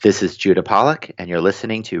This is Judah Pollock, and you're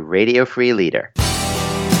listening to Radio Free Leader.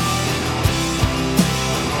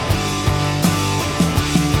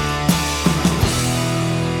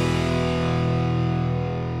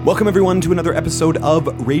 Welcome, everyone, to another episode of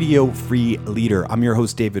Radio Free Leader. I'm your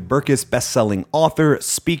host, David Burkus, best-selling author,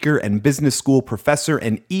 speaker, and business school professor,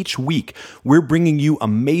 and each week we're bringing you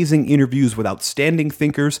amazing interviews with outstanding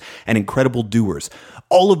thinkers and incredible doers.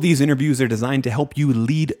 All of these interviews are designed to help you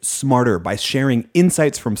lead smarter by sharing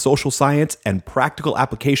insights from social science and practical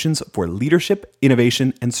applications for leadership,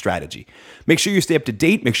 innovation, and strategy. Make sure you stay up to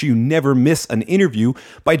date. Make sure you never miss an interview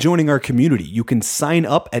by joining our community. You can sign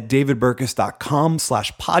up at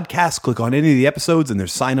davidburkus.com/podcast. Click on any of the episodes and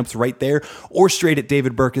there's signups right there, or straight at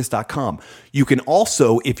davidburkus.com. You can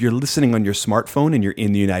also, if you're listening on your smartphone and you're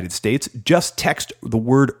in the United States, just text the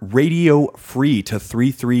word Radio Free to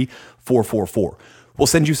 33444. We'll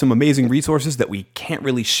send you some amazing resources that we can't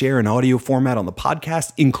really share in audio format on the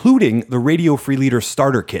podcast, including the Radio Free Leader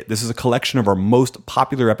Starter Kit. This is a collection of our most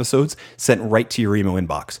popular episodes sent right to your email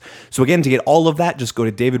inbox. So again, to get all of that, just go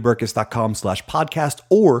to davidburkus.com/podcast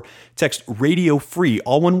or text Radio Free,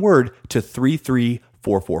 all one word, to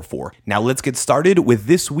 33444. Now let's get started with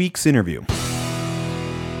this week's interview.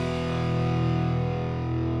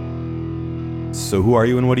 So who are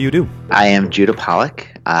you and what do you do? I am Judah Pollock.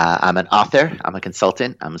 I'm an author, I'm a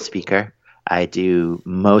consultant, I'm a speaker. I do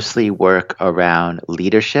mostly work around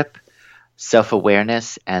leadership,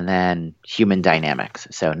 self-awareness, and then human dynamics.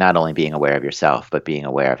 So not only being aware of yourself, but being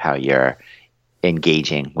aware of how you're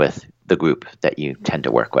engaging with the group that you tend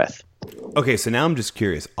to work with. Okay, so now I'm just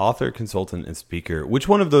curious. Author, consultant, and speaker. Which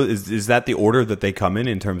one of those, is that the order that they come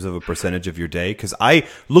in terms of a percentage of your day? Because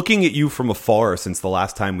looking at you from afar since the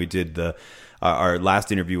last time we did our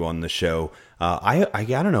last interview on the show, I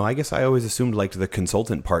don't know. I guess I always assumed like the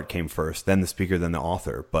consultant part came first, then the speaker, then the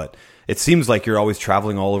author. But it seems like you're always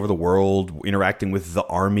traveling all over the world, interacting with the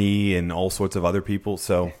army and all sorts of other people.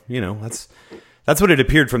 So, that's what it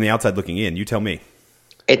appeared from the outside looking in. You tell me.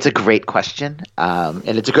 It's a great question. And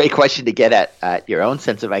it's a great question to get at your own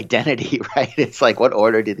sense of identity, right? It's like, what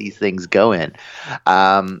order do these things go in?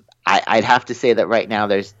 I'd have to say that right now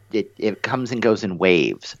it comes and goes in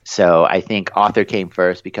waves. So I think author came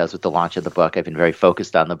first because with the launch of the book, I've been very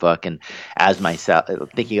focused on the book and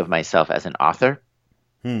thinking of myself as an author.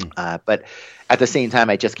 But at the same time,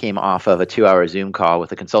 I just came off of a 2-hour Zoom call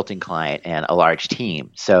with a consulting client and a large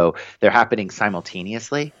team. So they're happening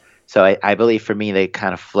simultaneously. So I believe for me, they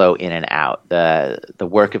kind of flow in and out. The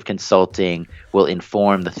work of consulting will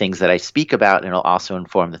inform the things that I speak about, and it'll also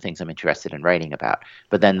inform the things I'm interested in writing about.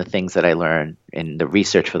 But then the things that I learn in the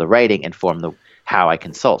research for the writing inform how I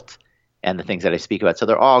consult and the things that I speak about. So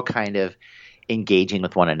they're all kind of engaging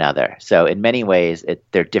with one another. So in many ways,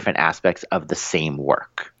 they're different aspects of the same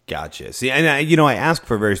work. Gotcha. See, and I ask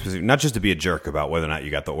for a very specific, not just to be a jerk about whether or not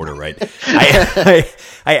you got the order right. I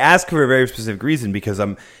ask for a very specific reason because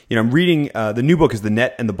I'm reading the new book is The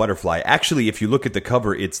Net and the Butterfly. Actually, if you look at the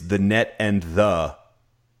cover, it's The Net and then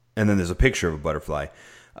there's a picture of a butterfly.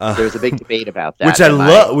 There's a big debate about that.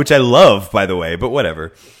 Which I love, by the way, but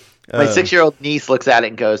whatever. My 6-year-old niece looks at it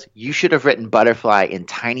and goes, "You should have written butterfly in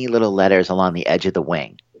tiny little letters along the edge of the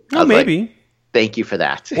wing." Oh, maybe. Like, thank you for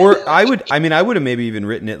that. Or I would have maybe even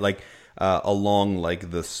written it like along like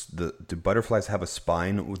do butterflies have a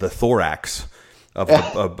spine? The thorax of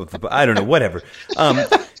the I don't know, whatever.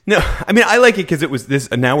 No, I like it because it was this,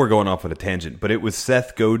 and now we're going off on a tangent, but it was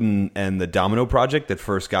Seth Godin and the Domino Project that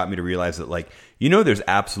first got me to realize that there's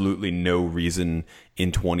absolutely no reason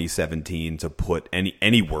in 2017 to put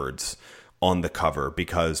any words on the cover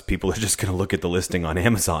because people are just going to look at the listing on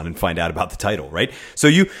Amazon and find out about the title, right? So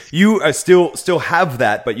you still have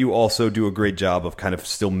that, but you also do a great job of kind of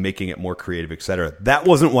still making it more creative, etc. That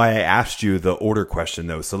wasn't why I asked you the order question,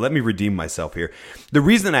 though. So let me redeem myself here. The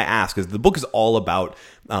reason I ask is the book is all about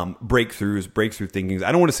breakthrough thinkings.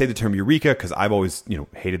 I don't want to say the term eureka because I've always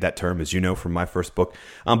hated that term, as you know from my first book.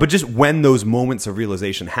 But just when those moments of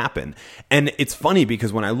realization happen, and it's funny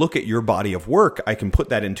because when I look at your body of work, I can put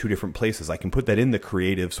that in two different places. I can put that in the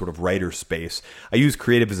creative sort of writer space. I use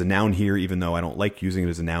creative as a noun here, even though I don't like using it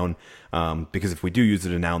as a noun, because if we do use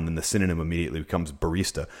it as a noun, then the synonym immediately becomes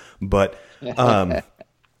barista. But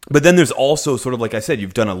then there's also sort of, like I said,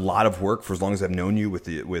 you've done a lot of work for as long as I've known you with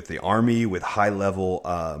the Army, with high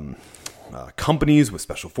level companies, with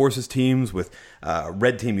special forces teams, with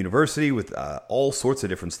Red Team University, with all sorts of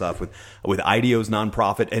different stuff, with IDEO's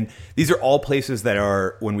nonprofit. And these are all places that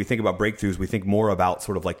are, when we think about breakthroughs, we think more about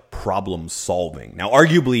sort of like problem solving. Now,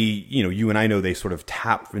 arguably, you and I know they sort of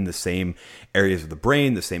tap in the same areas of the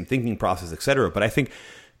brain, the same thinking process, et cetera. But I think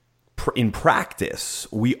in practice,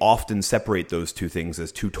 we often separate those two things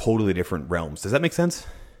as two totally different realms. Does that make sense?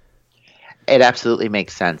 It absolutely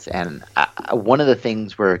makes sense. And one of the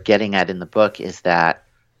things we're getting at in the book is that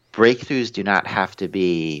breakthroughs do not have to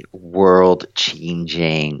be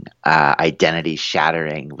world-changing,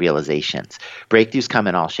 identity-shattering realizations. Breakthroughs come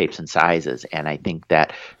in all shapes and sizes, and I think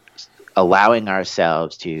that allowing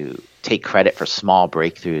ourselves to take credit for small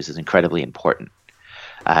breakthroughs is incredibly important.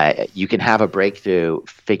 You can have a breakthrough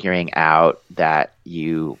figuring out that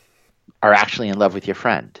you are actually in love with your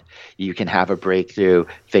friend. You can have a breakthrough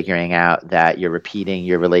figuring out that you're repeating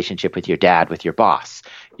your relationship with your dad, with your boss.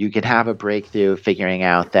 You can have a breakthrough figuring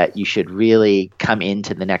out that you should really come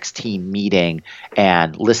into the next team meeting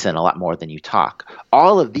and listen a lot more than you talk.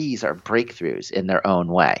 All of these are breakthroughs in their own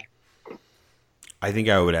way. I think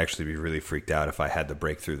I would actually be really freaked out if I had the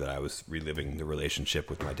breakthrough that I was reliving the relationship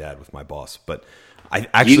with my dad, with my boss. But I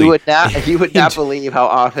actually you would not believe how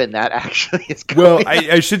often that actually is going. Well,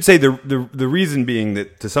 I should say the reason being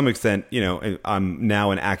that to some extent, I'm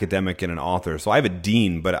now an academic and an author, so I have a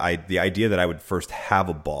dean, but the idea that I would first have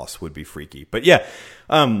a boss would be freaky. But yeah,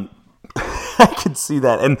 I can see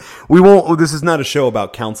that. And this is not a show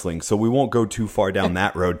about counseling, so we won't go too far down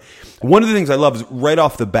that road. One of the things I love is right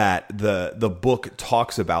off the bat, the book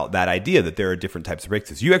talks about that idea that there are different types of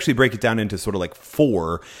breakthroughs. You actually break it down into sort of like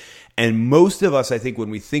 4. And most of us, I think, when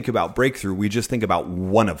we think about breakthrough, we just think about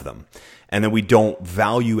one of them. And then we don't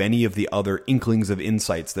value any of the other inklings of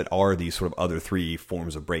insights that are these sort of other 3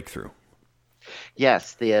 forms of breakthrough.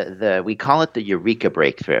 Yes, we call it the eureka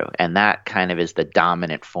breakthrough, and that kind of is the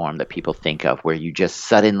dominant form that people think of, where you just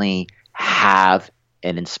suddenly have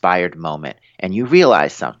an inspired moment and you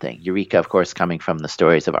realize something. Eureka, of course, coming from the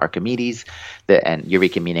stories of Archimedes, and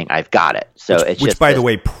eureka meaning I've got it. So which by the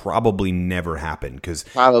way, probably never happened, because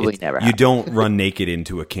you don't run naked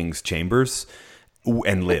into a king's chambers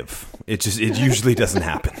and live. It usually doesn't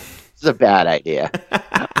happen. It's a bad idea.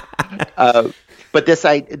 But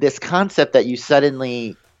this concept that you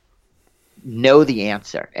suddenly know the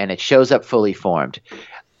answer and it shows up fully formed,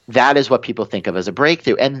 that is what people think of as a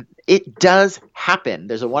breakthrough. And it does happen.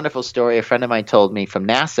 There's a wonderful story a friend of mine told me from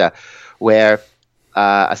NASA where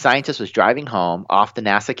a scientist was driving home off the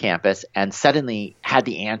NASA campus and suddenly had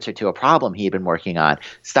the answer to a problem he had been working on,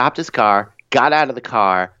 stopped his car, got out of the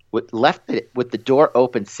car, left it with the door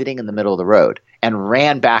open sitting in the middle of the road, and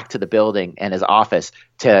ran back to the building and his office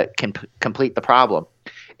to complete the problem.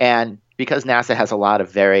 And because NASA has a lot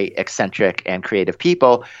of very eccentric and creative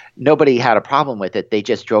people, nobody had a problem with it. They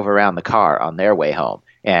just drove around the car on their way home.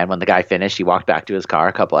 And when the guy finished, he walked back to his car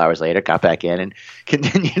a couple hours later, got back in, and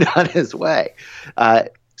continued on his way.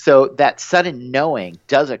 So that sudden knowing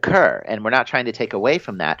does occur, and we're not trying to take away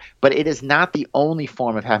from that, but it is not the only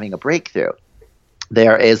form of having a breakthrough.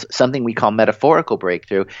 There is something we call metaphorical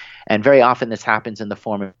breakthrough, and very often this happens in the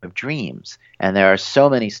form of dreams. And there are so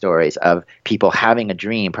many stories of people having a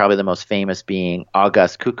dream, probably the most famous being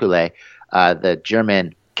August Kekule, the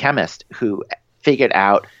German chemist who figured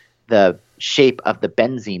out the shape of the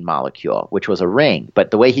benzene molecule, which was a ring.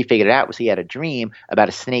 But the way he figured it out was he had a dream about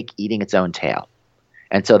a snake eating its own tail.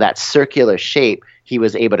 And so that circular shape he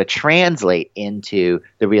was able to translate into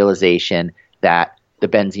the realization that the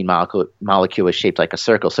benzene molecule was shaped like a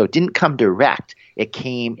circle. So it didn't come direct. It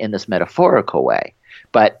came in this metaphorical way.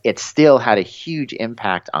 But it still had a huge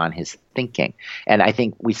impact on his thinking. And I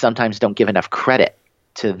think we sometimes don't give enough credit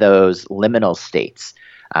to those liminal states.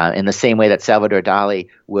 In the same way that Salvador Dali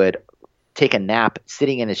would take a nap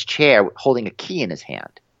sitting in his chair holding a key in his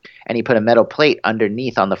hand. And he put a metal plate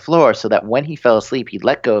underneath on the floor so that when he fell asleep, he'd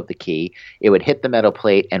let go of the key, it would hit the metal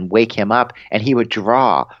plate and wake him up, and he would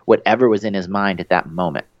draw whatever was in his mind at that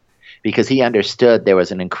moment. Because he understood there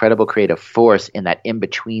was an incredible creative force in that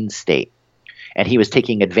in-between state. And he was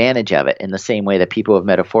taking advantage of it in the same way that people with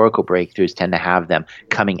metaphorical breakthroughs tend to have them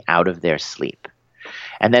coming out of their sleep.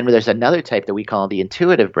 And then there's another type that we call the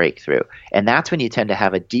intuitive breakthrough. And that's when you tend to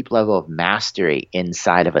have a deep level of mastery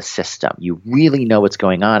inside of a system. You really know what's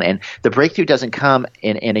going on. And the breakthrough doesn't come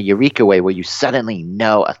in a eureka way where you suddenly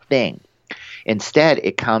know a thing. Instead,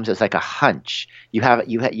 it comes as like a hunch. You have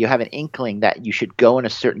an inkling that you should go in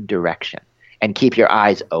a certain direction and keep your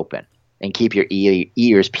eyes open and keep your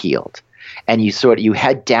ears peeled. And you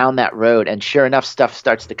head down that road, and sure enough, stuff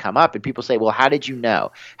starts to come up. And people say, well, how did you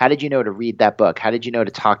know? How did you know to read that book? How did you know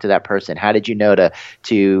to talk to that person? How did you know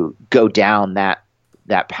to go down that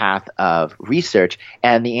path of research?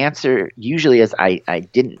 And the answer usually is I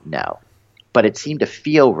didn't know, but it seemed to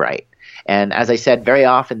feel right. And as I said, very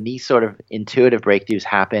often these sort of intuitive breakthroughs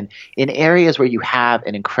happen in areas where you have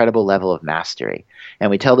an incredible level of mastery.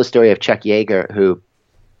 And we tell the story of Chuck Yeager, who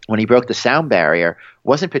when he broke the sound barrier,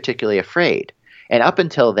 wasn't particularly afraid. And up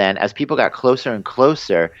until then, as people got closer and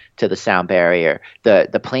closer to the sound barrier,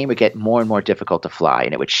 the plane would get more and more difficult to fly,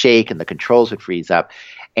 and it would shake, and the controls would freeze up.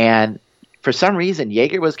 And for some reason,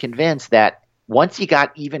 Yeager was convinced that once he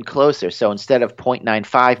got even closer, so instead of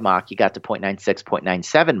 0.95 Mach, he got to 0.96,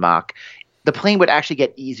 0.97 Mach, the plane would actually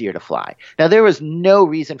get easier to fly. Now, there was no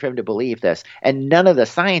reason for him to believe this, and none of the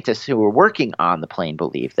scientists who were working on the plane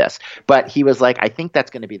believed this. But he was like, I think that's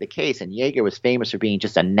going to be the case. And Yeager was famous for being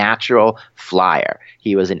just a natural flyer.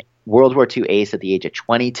 He was an World War II ace at the age of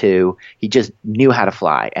 22. He just knew how to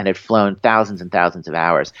fly and had flown thousands and thousands of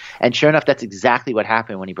hours. And sure enough, that's exactly what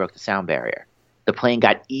happened when he broke the sound barrier. The plane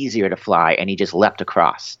got easier to fly, and he just leapt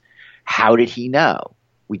across. How did he know?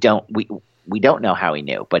 We don't know how he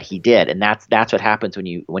knew, but he did, and that's what happens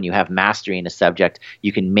when you have mastery in a subject.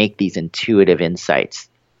 You can make these intuitive insights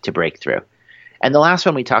to break through. And the last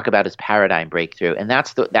one we talk about is paradigm breakthrough, and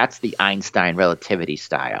that's the Einstein relativity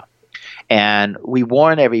style. And we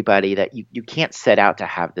warn everybody that you can't set out to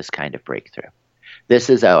have this kind of breakthrough. This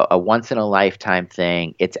is a once in a lifetime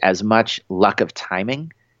thing. It's as much luck of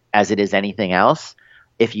timing as it is anything else.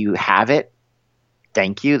 If you have it,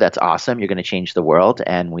 thank you. That's awesome. You're going to change the world,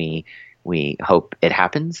 and we hope it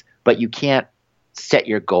happens, but you can't set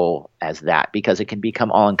your goal as that because it can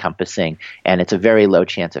become all-encompassing, and it's a very low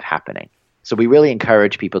chance of happening. So we really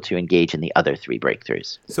encourage people to engage in the other three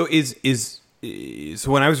breakthroughs. So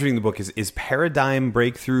so when I was reading the book, is paradigm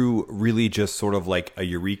breakthrough really just sort of like a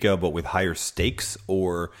eureka but with higher stakes,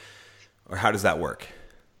 or how does that work?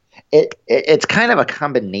 It's kind of a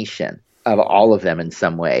combination of all of them in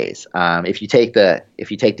some ways. If you take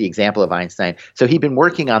the example of Einstein, so he'd been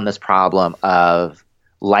working on this problem of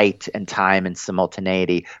light and time and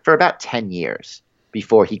simultaneity for about 10 years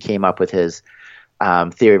before he came up with his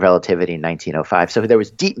theory of relativity in 1905. So there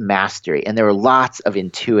was deep mastery, and there were lots of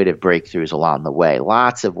intuitive breakthroughs along the way,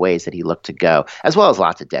 lots of ways that he looked to go, as well as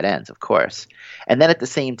lots of dead ends, of course. And then at the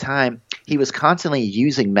same time, he was constantly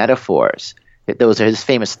using metaphors. Those are his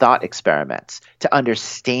famous thought experiments to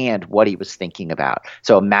understand what he was thinking about.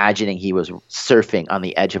 So imagining he was surfing on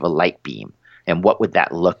the edge of a light beam, and what would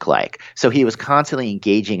that look like? So he was constantly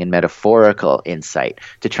engaging in metaphorical insight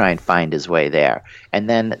to try and find his way there. And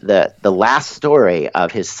then the last story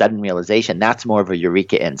of his sudden realization, that's more of a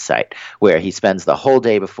eureka insight, where he spends the whole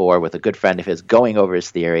day before with a good friend of his going over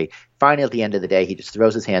his theory. Finally, at the end of the day, he just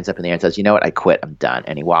throws his hands up in the air and says, you know what, I quit, I'm done.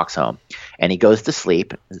 And he walks home. And he goes to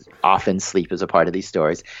sleep. Often sleep is a part of these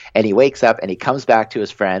stories. And he wakes up and he comes back to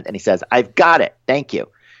his friend and he says, I've got it, thank you.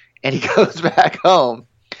 And he goes back home.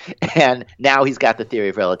 And now he's got the theory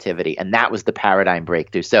of relativity, and that was the paradigm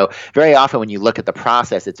breakthrough. So very often when you look at the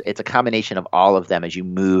process, it's a combination of all of them as you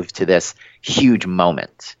move to this huge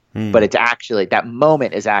moment. But it's actually, that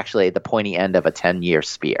moment is actually the pointy end of a 10-year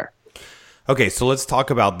spear. Okay, so let's talk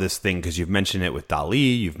about this thing, because you've mentioned it with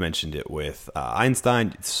Dali, you've mentioned it with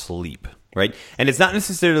Einstein. It's sleep, right? And it's not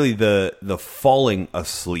necessarily the falling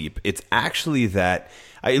asleep. It's actually that.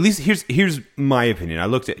 At least here's my opinion. I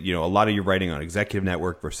looked at a lot of your writing on executive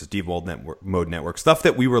network versus deep mode network, stuff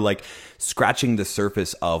that we were like scratching the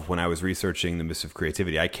surface of when I was researching the myths of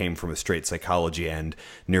creativity. I came from a straight psychology, and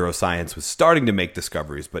neuroscience was starting to make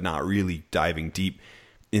discoveries, but not really diving deep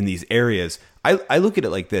in these areas. I look at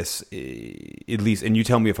it like this, at least, and you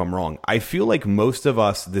tell me if I'm wrong. I feel like most of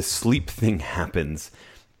us, this sleep thing happens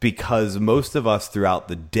because most of us throughout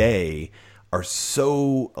the day are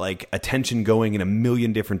so like attention going in a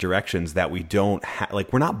million different directions that we don't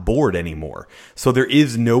we're not bored anymore. So there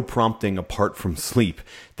is no prompting apart from sleep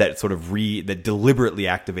that sort of that deliberately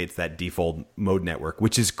activates that default mode network,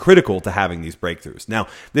 which is critical to having these breakthroughs. Now,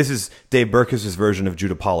 this is Dave Berkus's version of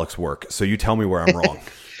Judah Pollack's work. So you tell me where I'm wrong.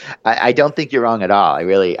 I don't think you're wrong at all. I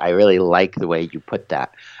really like the way you put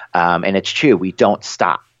that. And it's true. We don't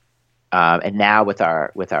stop. And now with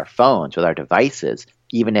our phones, with our devices,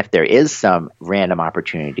 even if there is some random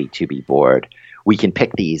opportunity to be bored, we can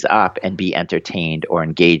pick these up and be entertained or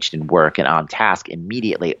engaged in work and on task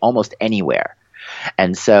immediately, almost anywhere.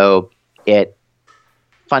 And so it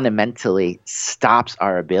fundamentally stops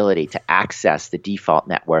our ability to access the default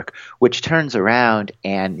network, which turns around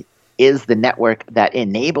and is the network that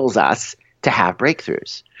enables us to have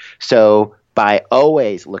breakthroughs. So by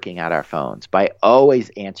always looking at our phones, by always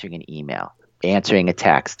answering an email, answering a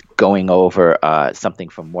text, going over something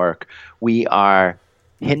from work, we are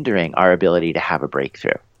hindering our ability to have a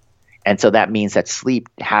breakthrough. And so that means that sleep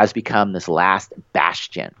has become this last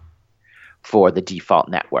bastion for the default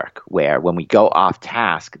network, where when we go off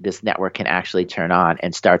task, this network can actually turn on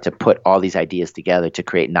and start to put all these ideas together to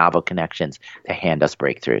create novel connections to hand us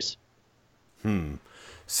breakthroughs.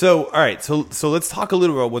 So, all right. So let's talk a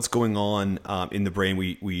little about what's going on in the brain.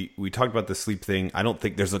 We talked about the sleep thing. I don't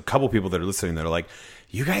think there's a couple people that are listening that are like,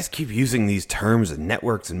 you guys keep using these terms and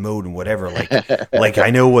networks and mode and whatever. Like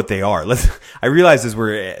I know what they are. I realize as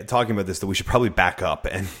we're talking about this that we should probably back up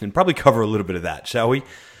and probably cover a little bit of that, shall we?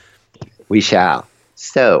 We shall.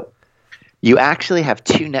 So you actually have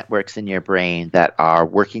two networks in your brain that are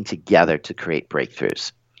working together to create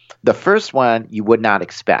breakthroughs. The first one you would not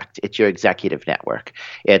expect. It's your executive network.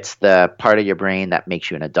 It's the part of your brain that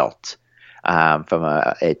makes you an adult.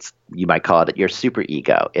 You might call it your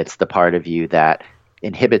superego. It's the part of you that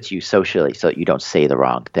inhibits you socially so that you don't say the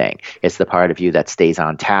wrong thing. It's the part of you that stays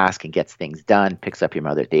on task and gets things done, picks up your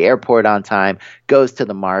mother at the airport on time, goes to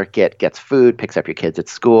the market, gets food, picks up your kids at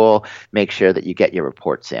school, makes sure that you get your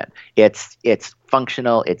reports in. It's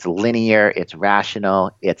functional, it's linear, it's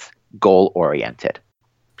rational, it's goal-oriented.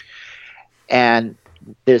 And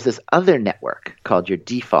there's this other network called your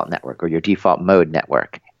default network or your default mode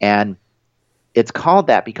network. And it's called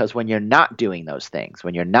that because when you're not doing those things,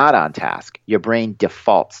 when you're not on task, your brain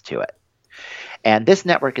defaults to it. And this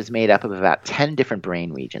network is made up of about 10 different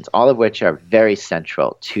brain regions, all of which are very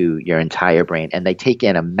central to your entire brain. And they take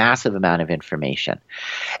in a massive amount of information.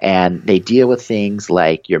 And they deal with things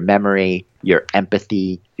like your memory, your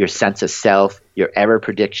empathy, your sense of self, your error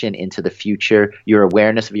prediction into the future, your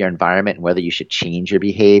awareness of your environment and whether you should change your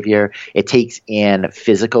behavior. It takes in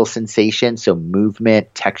physical sensations, so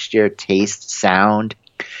movement, texture, taste, sound.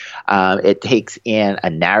 It takes in a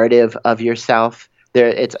narrative of yourself.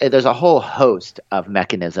 There's a whole host of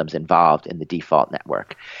mechanisms involved in the default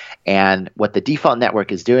network. And what the default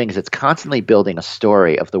network is doing is it's constantly building a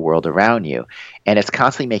story of the world around you, and it's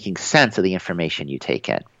constantly making sense of the information you take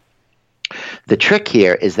in. The trick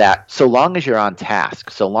here is that so long as you're on task,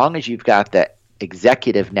 so long as you've got the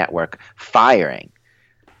executive network firing,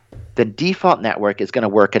 the default network is going to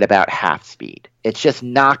work at about half speed. It's just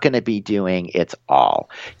not going to be doing its all.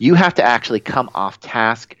 You have to actually come off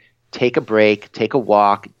task, take a break, take a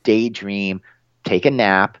walk, daydream, take a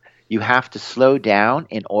nap. You have to slow down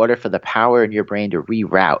in order for the power in your brain to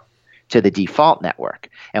reroute to the default network.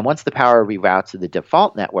 And once the power reroutes to the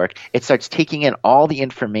default network, it starts taking in all the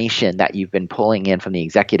information that you've been pulling in from the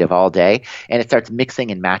executive all day, and it starts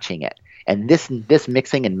mixing and matching it. And this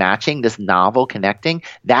mixing and matching, this novel connecting,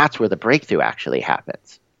 that's where the breakthrough actually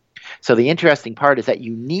happens. So the interesting part is that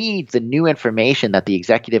you need the new information that the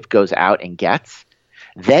executive goes out and gets.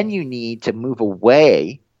 Then you need to move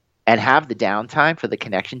away and have the downtime for the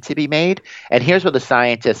connection to be made. And here's where the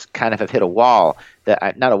scientists kind of have hit a wall,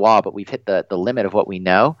 not a wall, but we've hit the limit of what we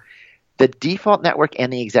know. The default network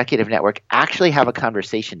and the executive network actually have a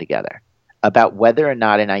conversation together about whether or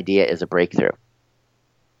not an idea is a breakthrough.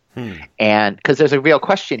 And because there's a real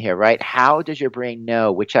question here, right? How does your brain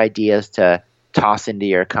know which ideas to toss into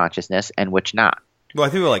your consciousness and which not? Well, I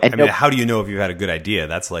think how do you know if you've had a good idea?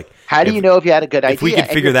 That's like, how do you know if you had a good idea? If we could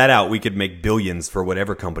figure that out, we could make billions for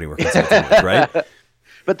whatever company we're consulting with, right?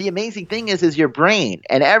 But the amazing thing is your brain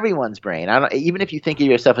and everyone's brain. Even if you think of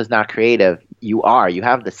yourself as not creative, you are. You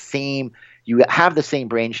have the same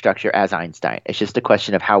brain structure as Einstein. It's just a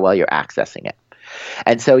question of how well you're accessing it.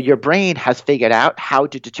 And so your brain has figured out how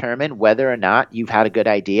to determine whether or not you've had a good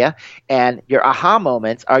idea. And your aha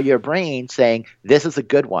moments are your brain saying, this is a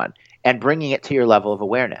good one, and bringing it to your level of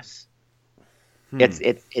awareness.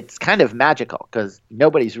 It's kind of magical because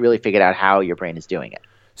nobody's really figured out how your brain is doing it.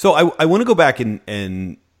 So I want to go back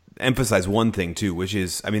and emphasize one thing too, which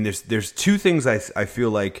is, I mean, there's two things I feel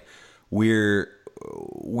like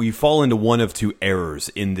we fall into one of two errors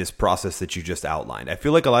in this process that you just outlined. I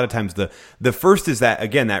feel like a lot of times the first is that,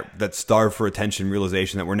 again, that starve for attention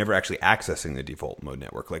realization that we're never actually accessing the default mode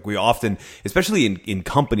network. Like we often, especially in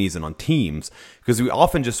companies and on teams, because we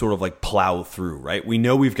often just sort of like plow through, right? We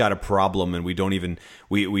know we've got a problem and we don't even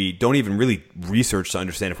really research to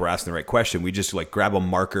understand if we're asking the right question. We just like grab a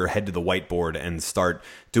marker, head to the whiteboard and start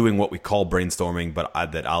doing what we call brainstorming, but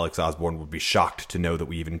that Alex Osborne would be shocked to know that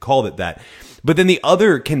we even called it that. But then the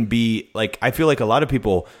other can be like, I feel like a lot of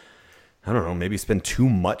people, I don't know, maybe spend too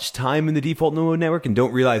much time in the default mode network and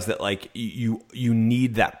don't realize that like you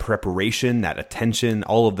need that preparation, that attention,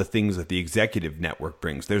 all of the things that the executive network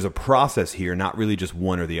brings. There's a process here, not really just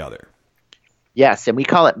one or the other. Yes, and we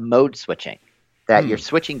call it mode switching. That you're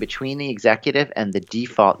switching between the executive and the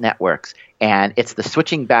default networks. And it's the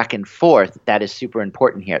switching back and forth that is super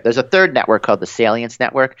important here. There's a third network called the salience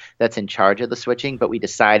network that's in charge of the switching, but we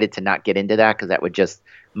decided to not get into that because that would just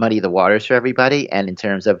muddy the waters for everybody. And in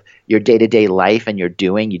terms of your day-to-day life and your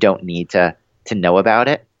doing, you don't need to know about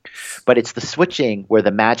it. But it's the switching where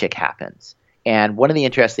the magic happens. And one of the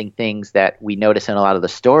interesting things that we notice in a lot of the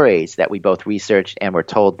stories that we both researched and were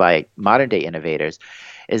told by modern day innovators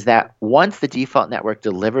is that once the default network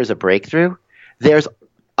delivers a breakthrough, there's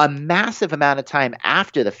a massive amount of time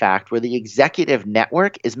after the fact where the executive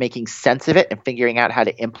network is making sense of it and figuring out how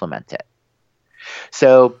to implement it.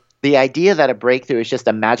 So the idea that a breakthrough is just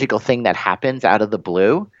a magical thing that happens out of the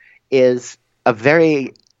blue is a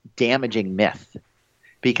very damaging myth,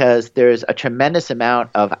 because there's a tremendous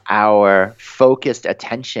amount of our focused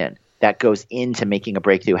attention that goes into making a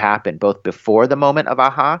breakthrough happen, both before the moment of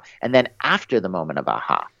aha and then after the moment of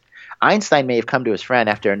aha. Einstein may have come to his friend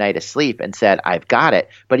after a night of sleep and said, "I've got it,"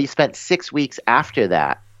 but he spent 6 weeks after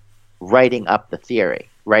that writing up the theory,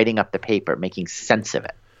 writing up the paper, making sense of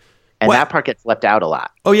it. And that part gets left out a lot.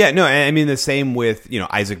 Oh yeah, no, I mean the same with,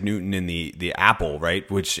 Isaac Newton and the apple, right?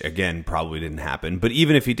 Which again probably didn't happen. But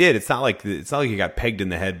even if he did, it's not like he got pegged in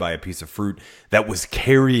the head by a piece of fruit that was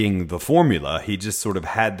carrying the formula. He just sort of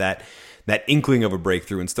had that inkling of a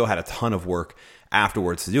breakthrough and still had a ton of work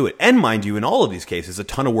afterwards to do it. And mind you, in all of these cases, a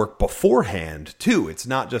ton of work beforehand too. It's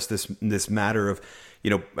not just this matter of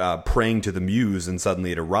praying to the muse and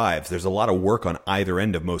suddenly it arrives. There's a lot of work on either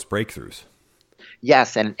end of most breakthroughs.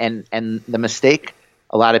 Yes, and the mistake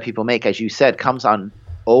a lot of people make, as you said, comes on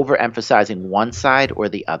overemphasizing one side or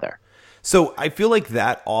the other. So I feel like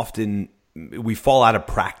that often we fall out of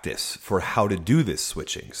practice for how to do this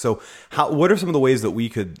switching. So what are some of the ways that we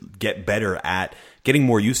could get better at getting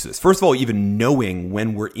more used to this? First of all, even knowing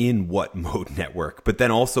when we're in what mode network, but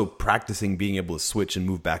then also practicing being able to switch and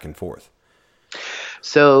move back and forth.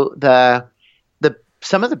 So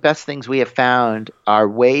some of the best things we have found are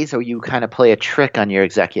ways where you kind of play a trick on your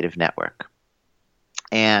executive network.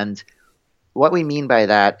 And what we mean by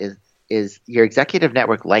that is your executive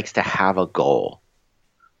network likes to have a goal,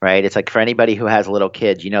 right? It's like for anybody who has little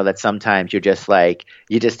kids, that sometimes you're just like,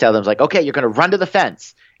 you just tell them like, okay, you're going to run to the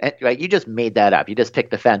fence. And right, you just made that up. You just picked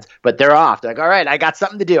the fence, but they're off. They're like, all right, I got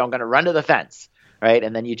something to do. I'm going to run to the fence. Right.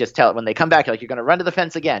 And then you just tell it when they come back, you're going to run to the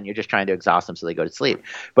fence again. You're just trying to exhaust them so they go to sleep.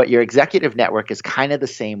 But your executive network is kind of the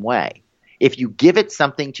same way. If you give it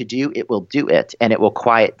something to do, it will do it and it will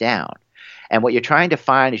quiet down. And what you're trying to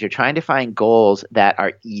find is you're trying to find goals that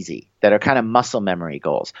are easy, that are kind of muscle memory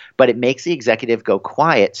goals. But it makes the executive go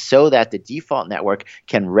quiet so that the default network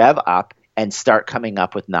can rev up and start coming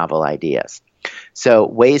up with novel ideas. So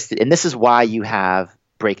and this is why you have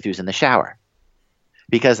breakthroughs in the shower.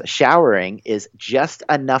 Because showering is just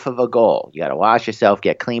enough of a goal. You got to wash yourself,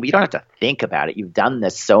 get clean, but you don't have to think about it. You've done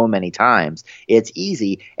this so many times. It's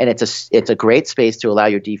easy, and it's a great space to allow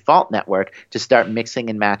your default network to start mixing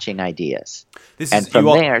and matching ideas.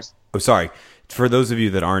 Sorry. For those of you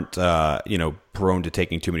that aren't prone to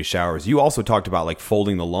taking too many showers, you also talked about like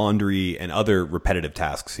folding the laundry and other repetitive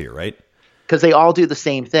tasks here, right? Because they all do the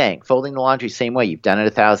same thing. Folding the laundry, same way. You've done it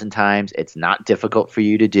 1,000 times. It's not difficult for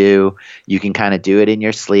you to do. You can kind of do it in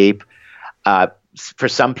your sleep. For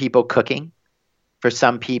some people, cooking. For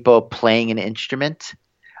some people, playing an instrument.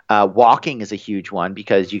 Walking is a huge one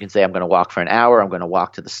because you can say, I'm going to walk for an hour. I'm going to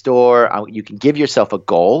walk to the store. You can give yourself a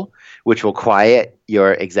goal, which will quiet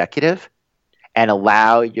your executive and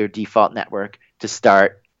allow your default network to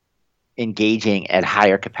start engaging at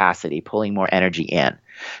higher capacity, pulling more energy in.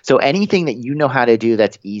 So anything that you know how to do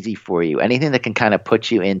that's easy for you, anything that can kind of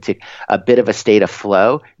put you into a bit of a state of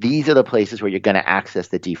flow, these are the places where you're going to access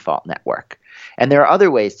the default network. And there are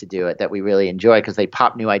other ways to do it that we really enjoy because they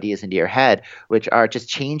pop new ideas into your head, which are just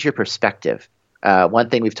change your perspective.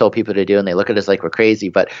 One thing we've told people to do, and they look at us like we're crazy,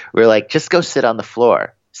 but we're like, just go sit on the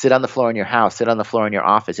floor. Sit on the floor in your house. Sit on the floor in your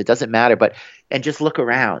office. It doesn't matter, and just look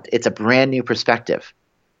around. It's a brand new perspective.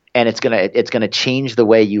 And it's gonna change the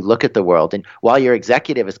way you look at the world. And while your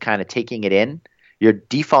executive is kind of taking it in, your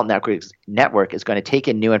default network is going to take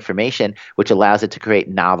in new information, which allows it to create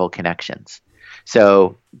novel connections.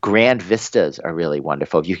 So grand vistas are really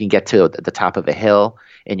wonderful. If you can get to the top of a hill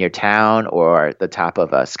in your town or the top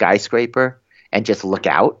of a skyscraper and just look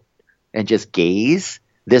out and just gaze,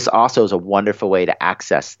 this also is a wonderful way to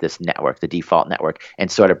access this network, the default network,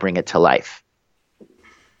 and sort of bring it to life.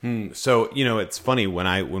 So, it's funny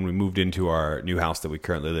when we moved into our new house that we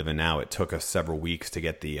currently live in now, it took us several weeks to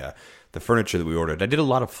get the furniture that we ordered. I did a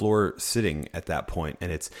lot of floor sitting at that point,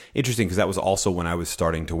 and it's interesting because that was also when I was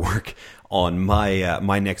starting to work on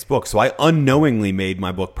my next book. So I unknowingly made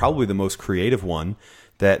my book probably the most creative one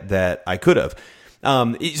that I could have.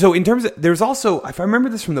 So in terms of, there's also, if I remember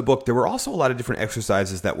this from the book, there were also a lot of different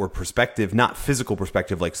exercises that were perspective, not physical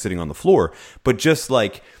perspective, like sitting on the floor, but just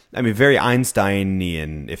like, I mean, very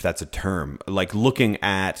Einsteinian, if that's a term, like looking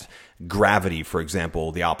at gravity, for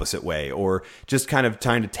example, the opposite way, or just kind of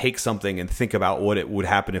trying to take something and think about what it would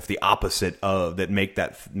happen if the opposite of that makes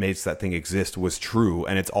that thing exist was true.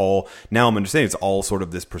 And it's all, now I'm understanding, it's all sort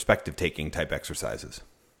of this perspective taking type exercises.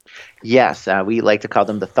 Yes, we like to call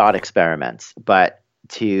them the thought experiments, but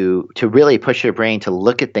to really push your brain to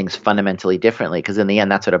look at things fundamentally differently, because in the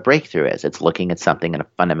end, that's what a breakthrough is. It's looking at something in a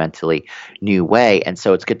fundamentally new way, and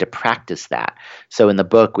so it's good to practice that. So in the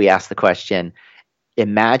book, we ask the question,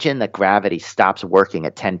 imagine that gravity stops working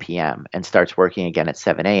at 10 p.m. and starts working again at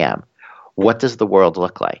 7 a.m. What does the world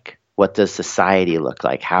look like? What does society look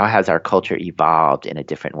like? How has our culture evolved in a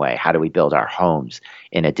different way? How do we build our homes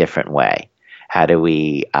in a different way? How do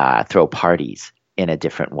we throw parties in a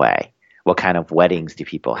different way? What kind of weddings do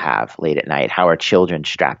people have late at night? How are children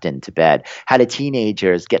strapped into bed? How do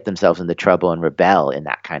teenagers get themselves into trouble and rebel in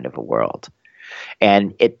that kind of a world?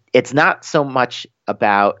 And it's not so much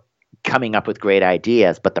about coming up with great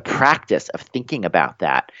ideas, but the practice of thinking about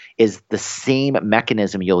that is the same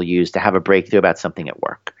mechanism you'll use to have a breakthrough about something at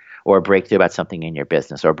work, or a breakthrough about something in your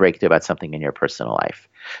business, or a breakthrough about something in your personal life.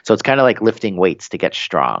 So it's kind of like lifting weights to get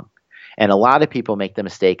strong. And a lot of people make the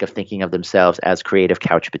mistake of thinking of themselves as creative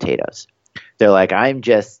couch potatoes. They're like, I'm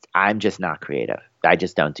just not creative. I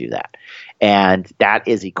just don't do that. And that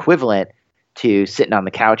is equivalent to sitting on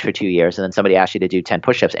the couch for 2 years and then somebody asks you to do 10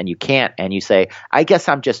 push-ups and you can't, and you say, I guess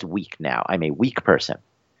I'm just weak now. I'm a weak person.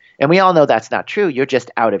 And we all know that's not true. You're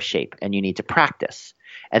just out of shape and you need to practice.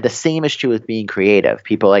 And the same is true with being creative.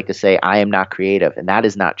 People like to say, I am not creative, and that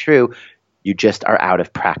is not true. You just are out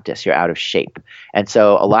of practice. You're out of shape. And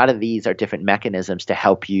so a lot of these are different mechanisms to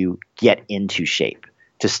help you get into shape,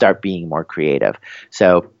 to start being more creative.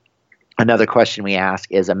 So another question we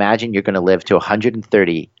ask is, imagine you're going to live to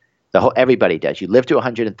 130. Everybody does. You live to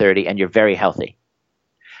 130 and you're very healthy.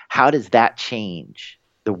 How does that change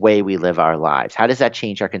the way we live our lives? How does that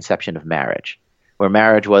change our conception of marriage? Where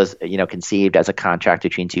marriage was, conceived as a contract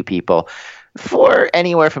between two people for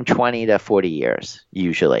anywhere from 20 to 40 years,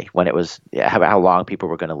 usually, when it was how long people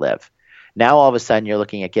were going to live. Now, all of a sudden, you're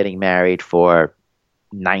looking at getting married for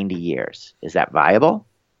 90 years. Is that viable?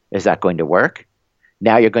 Is that going to work?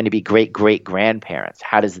 Now you're going to be great-great-grandparents.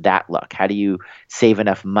 How does that look? How do you save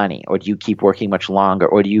enough money? Or do you keep working much longer?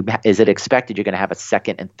 Or is it expected you're going to have a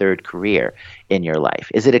second and third career in your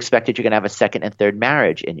life? Is it expected you're going to have a second and third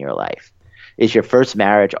marriage in your life? Is your first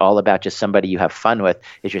marriage all about just somebody you have fun with?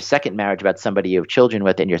 Is your second marriage about somebody you have children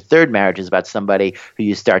with? And your third marriage is about somebody who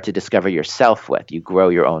you start to discover yourself with. You grow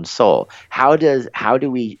your own soul. How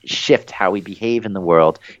do we shift how we behave in the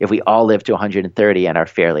world if we all live to 130 and are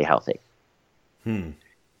fairly healthy? And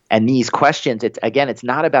these questions, it's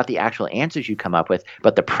not about the actual answers you come up with,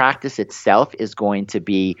 but the practice itself is going to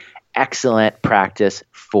be excellent practice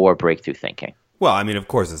for breakthrough thinking. Well, I mean, of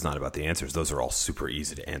course, it's not about the answers. Those are all super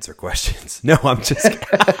easy to answer questions. No, I'm just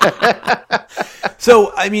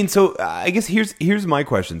So I guess here's my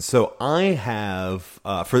question. So I have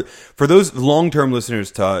for those long-term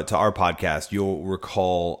listeners to our podcast, you'll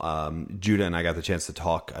recall Judah and I got the chance to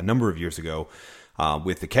talk a number of years ago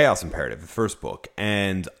with the Chaos Imperative, the first book.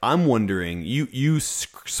 And I'm wondering, you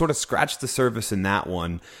sort of scratched the surface in that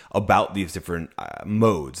one about these different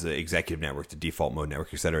modes, the executive network, the default mode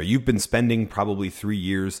network, et cetera. You've been spending probably 3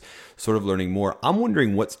 years sort of learning more. I'm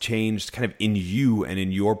wondering what's changed kind of in you and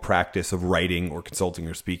in your practice of writing or consulting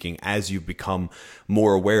or speaking as you've become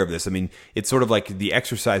more aware of this. I mean, it's sort of like the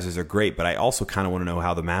exercises are great, but I also kind of want to know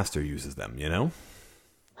how the master uses them, you know?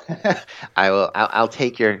 I'll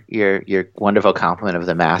take your wonderful compliment of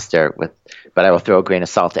the master but I will throw a grain of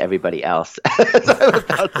salt to everybody else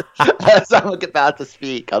as I'm about to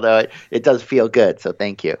speak, although it does feel good. So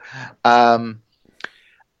thank you. I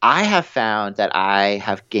have found that I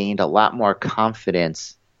have gained a lot more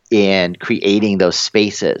confidence in creating those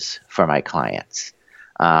spaces for my clients,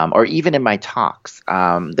 or even in my talks.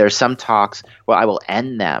 There's some talks where I will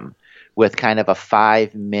end them with kind of a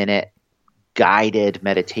 5-minute guided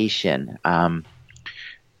meditation.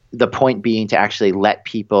 The point being to actually let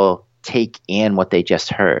people take in what they just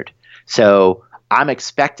heard. So I'm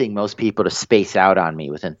expecting most people to space out on me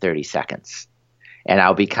within 30 seconds. And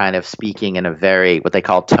I'll be kind of speaking in a very, what they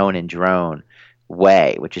call tone and drone,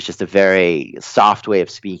 way, which is just a very soft way of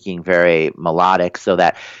speaking, very melodic, so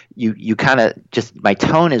that you kind of just, my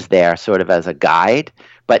tone is there sort of as a guide,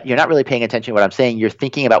 but you're not really paying attention to what I'm saying. You're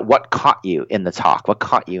thinking about what caught you in the talk, what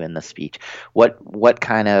caught you in the speech, what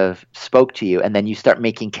kind of spoke to you, and then you start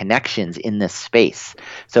making connections in this space.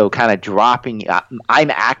 So kind of dropping,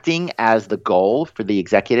 I'm acting as the goal for the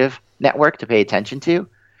executive network to pay attention to,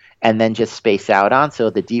 and then just space out on,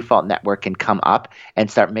 so the default network can come up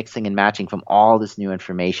and start mixing and matching from all this new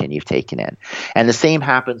information you've taken in. And the same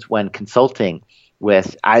happens when consulting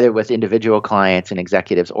with either with individual clients and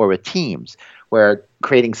executives or with teams, where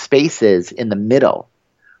creating spaces in the middle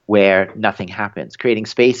where nothing happens, creating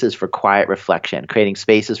spaces for quiet reflection, creating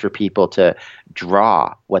spaces for people to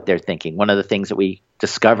draw what they're thinking. One of the things that we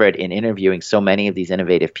discovered in interviewing so many of these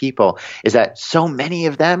innovative people is that so many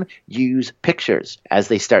of them use pictures as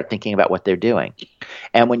they start thinking about what they're doing.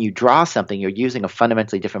 And when you draw something, you're using a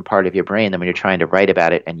fundamentally different part of your brain than when you're trying to write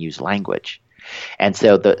about it and use language. And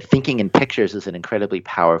so the thinking in pictures is an incredibly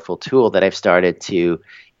powerful tool that I've started to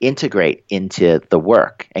integrate into the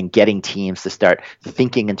work, and getting teams to start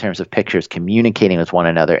thinking in terms of pictures, communicating with one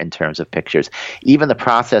another in terms of pictures. Even the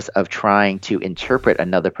process of trying to interpret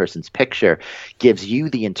another person's picture gives you,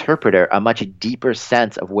 the interpreter, a much deeper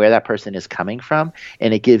sense of where that person is coming from,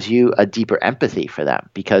 and it gives you a deeper empathy for them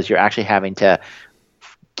because you're actually having to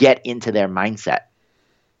get into their mindset.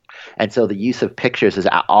 And so the use of pictures has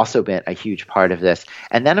also been a huge part of this.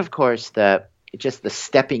 And then, of course, the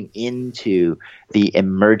stepping into the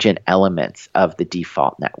emergent elements of the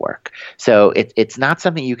default network. So it's not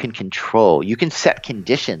something you can control. You can set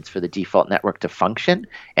conditions for the default network to function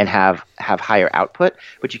and have higher output,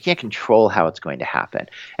 but you can't control how it's going to happen.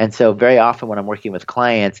 And so very often when I'm working with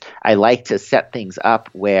clients, I like to set things up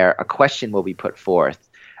where a question will be put forth,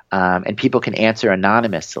 and people can answer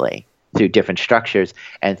anonymously through different structures.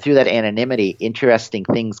 And through that anonymity, interesting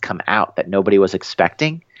things come out that nobody was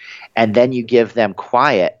expecting. And then you give them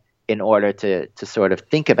quiet in order to sort of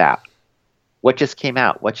think about what just came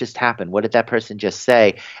out, what just happened, what did that person just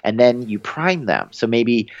say, and then you prime them. So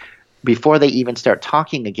maybe before they even start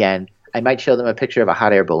talking again, I might show them a picture of a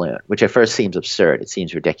hot air balloon, which at first seems absurd. It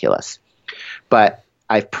seems ridiculous. But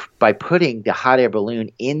by putting the hot air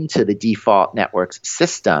balloon into the default network's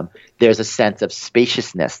system, there's a sense of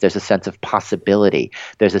spaciousness, there's a sense of possibility,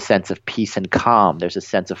 there's a sense of peace and calm, there's a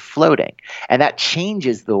sense of floating. And that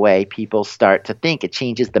changes the way people start to think. It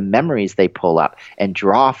changes the memories they pull up and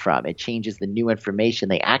draw from. It changes the new information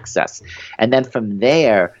they access. And then from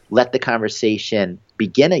there, let the conversation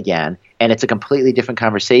begin again, and it's a completely different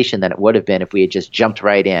conversation than it would have been if we had just jumped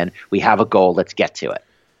right in. We have a goal, let's get to it.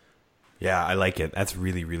 Yeah, I like it. That's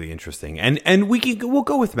really, really interesting. And we'll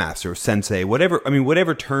go with master, sensei,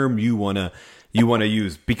 whatever term you wanna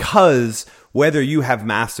use, because whether you have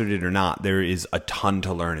mastered it or not, there is a ton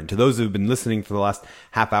to learn. And to those who have been listening for the last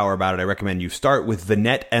half hour about it, I recommend you start with The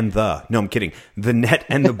Net and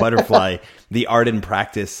the Butterfly, the art and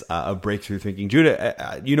practice of breakthrough thinking.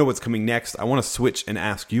 Judah, you know what's coming next. I want to switch and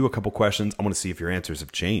ask you a couple questions. I want to see if your answers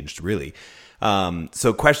have changed, really.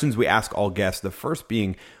 So questions we ask all guests, the first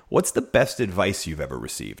being, what's the best advice you've ever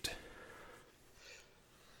received?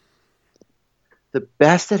 The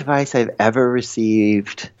best advice I've ever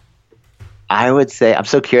received, I would say, I'm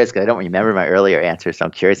so curious because I don't remember my earlier answers, so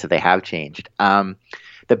I'm curious if they have changed.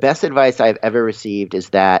 The best advice I've ever received is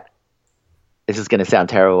that, this is going to sound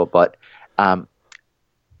terrible, but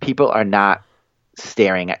people are not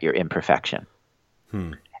staring at your imperfection.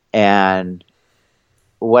 And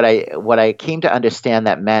what I came to understand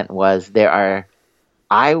that meant was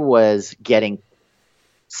I was getting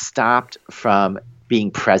stopped from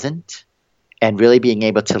being present and really being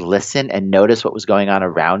able to listen and notice what was going on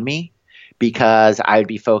around me, because I would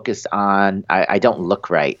be focused on I don't look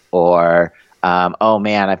right, or oh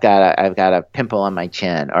man, I've got a pimple on my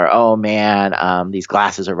chin, or oh man, these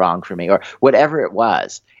glasses are wrong for me, or whatever it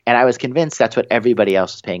was. And I was convinced that's what everybody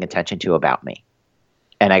else was paying attention to about me.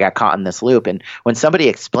 And I got caught in this loop. And when somebody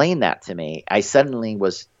explained that to me, I suddenly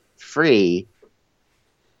was free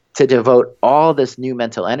to devote all this new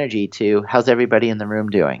mental energy to, how's everybody in the room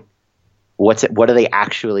doing? What are they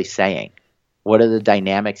actually saying? What are the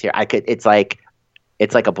dynamics here? It's like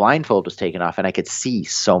a blindfold was taken off and I could see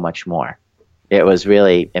so much more. It was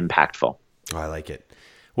really impactful. Oh, I like it.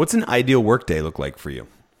 What's an ideal workday look like for you?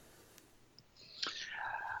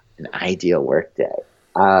 An ideal workday.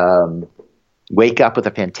 Wake up with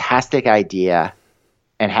a fantastic idea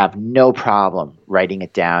and have no problem writing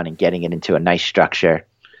it down and getting it into a nice structure.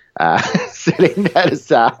 Setting that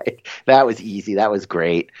aside, that was easy. That was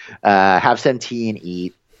great. Have some tea and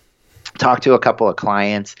eat. talk to a couple of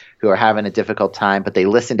clients who are having a difficult time, but they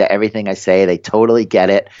listen to everything I say. They totally get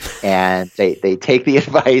it, and they take the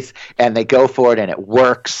advice and they go for it, and it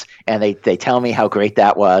works. And they tell me how great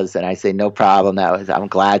that was, and I say, no problem. I'm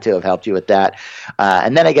glad to have helped you with that.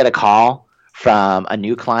 And then I get a call from a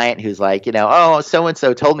new client who's like, oh, so and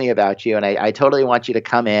so told me about you, and I totally want you to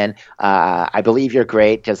come in. I believe you're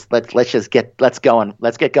great. Just let's get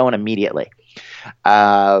going immediately.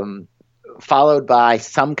 Followed by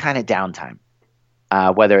some kind of downtime,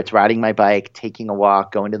 whether it's riding my bike, taking a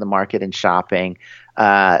walk, going to the market and shopping,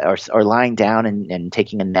 or lying down and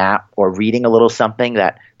taking a nap, or reading a little something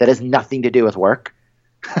that has nothing to do with work,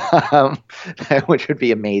 which would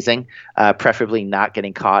be amazing. Preferably not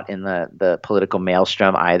getting caught in the political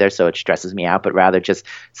maelstrom either, so it stresses me out, but rather just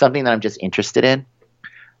something that I'm just interested in.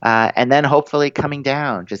 And then hopefully coming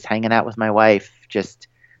down, just hanging out with my wife, just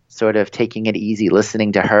sort of taking it easy,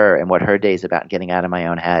 listening to her and what her day is about, getting out of my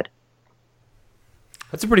own head.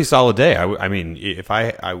 That's a pretty solid day. I mean, if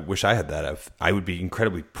I wish I had that, I would be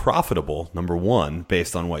incredibly profitable, number one,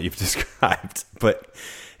 based on what you've described. But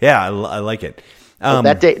yeah, I like it. Well,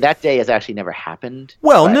 that day has actually never happened.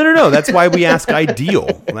 Well, but... no. That's why we ask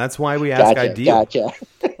ideal. That's why we ask ideal. Gotcha.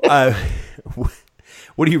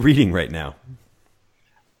 What are you reading right now?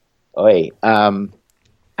 I'm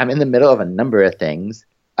in the middle of a number of things.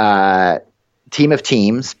 Team of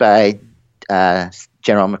Teams by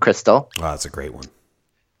General McChrystal. Oh, that's a great one.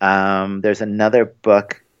 There's another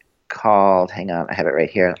book called, hang on, I have it right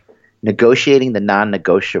here, Negotiating the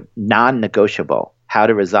Non-Negotiable, How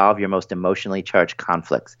to Resolve Your Most Emotionally Charged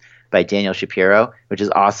Conflicts by Daniel Shapiro, which is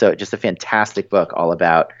also just a fantastic book all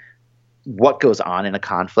about what goes on in a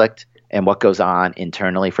conflict and what goes on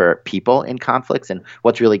internally for people in conflicts, and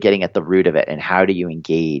what's really getting at the root of it, and how do you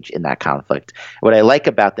engage in that conflict. What I like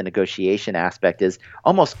about the negotiation aspect is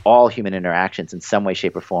almost all human interactions in some way,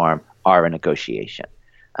 shape, or form are a negotiation.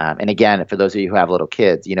 And again, for those of you who have little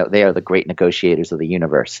kids, they are the great negotiators of the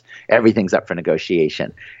universe. Everything's up for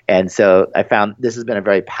negotiation. And so I found this has been a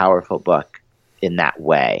very powerful book in that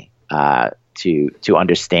way, to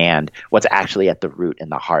understand what's actually at the root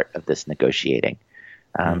and the heart of this negotiating.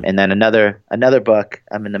 And then another book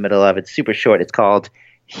I'm in the middle of, it's super short. It's called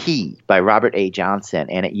He by Robert A. Johnson,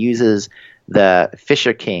 and it uses the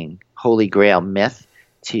Fisher King Holy Grail myth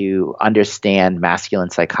to understand masculine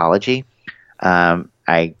psychology.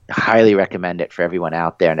 I highly recommend it for everyone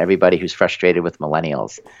out there and everybody who's frustrated with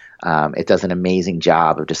millennials. It does an amazing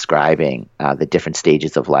job of describing the different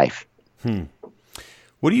stages of life.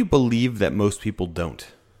 What do you believe that most people don't?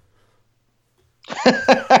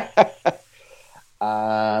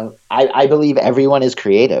 I believe everyone is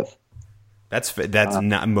creative. That's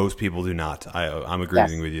not, most people do not. I'm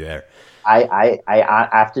agreeing with you there. I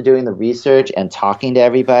after doing the research and talking to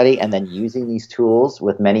everybody and then using these tools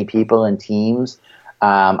with many people and teams,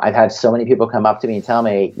 I've had so many people come up to me and tell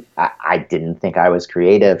me I didn't think I was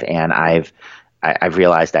creative, and I've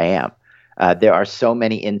realized I am. There are so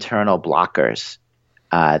many internal blockers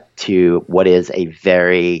to what is a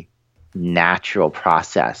very natural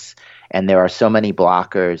process. And there are so many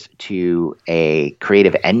blockers to a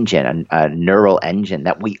creative engine, a neural engine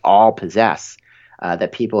that we all possess,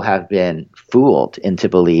 that people have been fooled into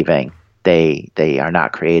believing they are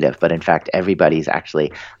not creative. But in fact, everybody's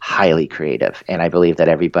actually highly creative. And I believe that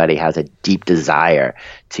everybody has a deep desire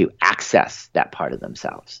to access that part of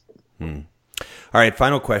themselves. All right,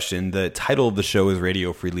 final question. The title of the show is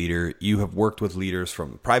Radio Free Leader. You have worked with leaders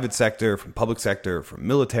from the private sector, from public sector, from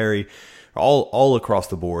military, all across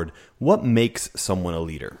the board. What makes someone a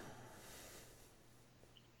leader?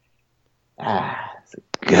 That's a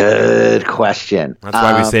good question. That's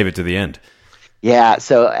why we save it to the end. Yeah,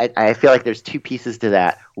 so I feel like there's two pieces to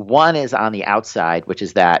that. One is on the outside, which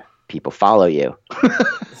is that people follow you.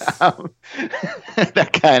 That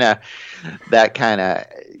kind of.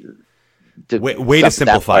 Way to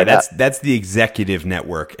simplify. That's the executive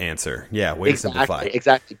network answer. Yeah, way to simplify.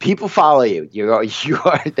 Exactly. People follow you. You are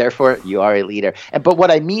therefore you are a leader. But what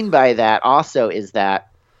I mean by that also is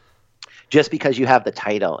that just because you have the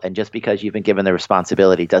title and just because you've been given the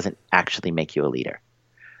responsibility doesn't actually make you a leader.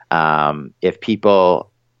 If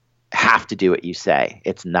people have to do what you say,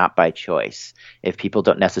 it's not by choice. If people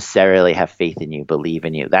don't necessarily have faith in you, believe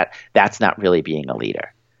in you, that's not really being a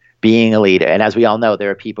leader. Being a leader, and as we all know,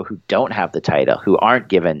 there are people who don't have the title, who aren't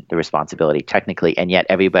given the responsibility technically, and yet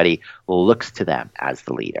everybody looks to them as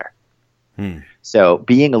the leader. So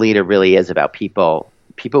being a leader really is about people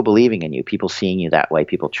believing in you, people seeing you that way,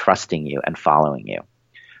 people trusting you and following you.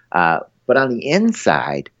 But on the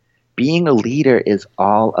inside, being a leader is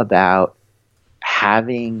all about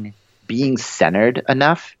being centered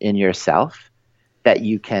enough in yourself that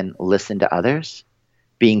you can listen to others,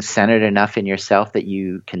 being centered enough in yourself that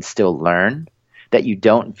you can still learn, that you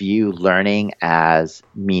don't view learning as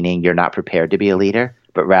meaning you're not prepared to be a leader,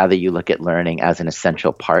 but rather you look at learning as an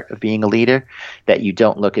essential part of being a leader, that you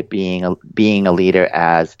don't look at being a leader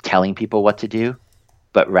as telling people what to do,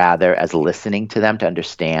 but rather as listening to them to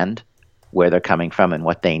understand where they're coming from and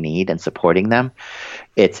what they need and supporting them.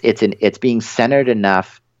 It's being centered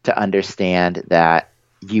enough to understand that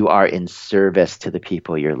you are in service to the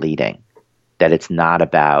people you're leading, that it's not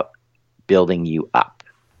about building you up.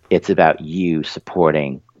 It's about you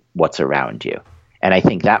supporting what's around you. And I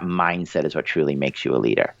think that mindset is what truly makes you a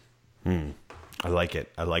leader. I like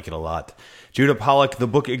it. I like it a lot. Judah Pollack, the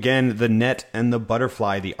book again, The Net and the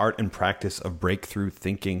Butterfly, The Art and Practice of Breakthrough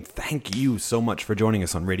Thinking. Thank you so much for joining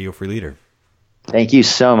us on Radio Free Leader. Thank you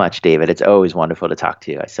so much, David. It's always wonderful to talk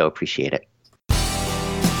to you. I so appreciate it.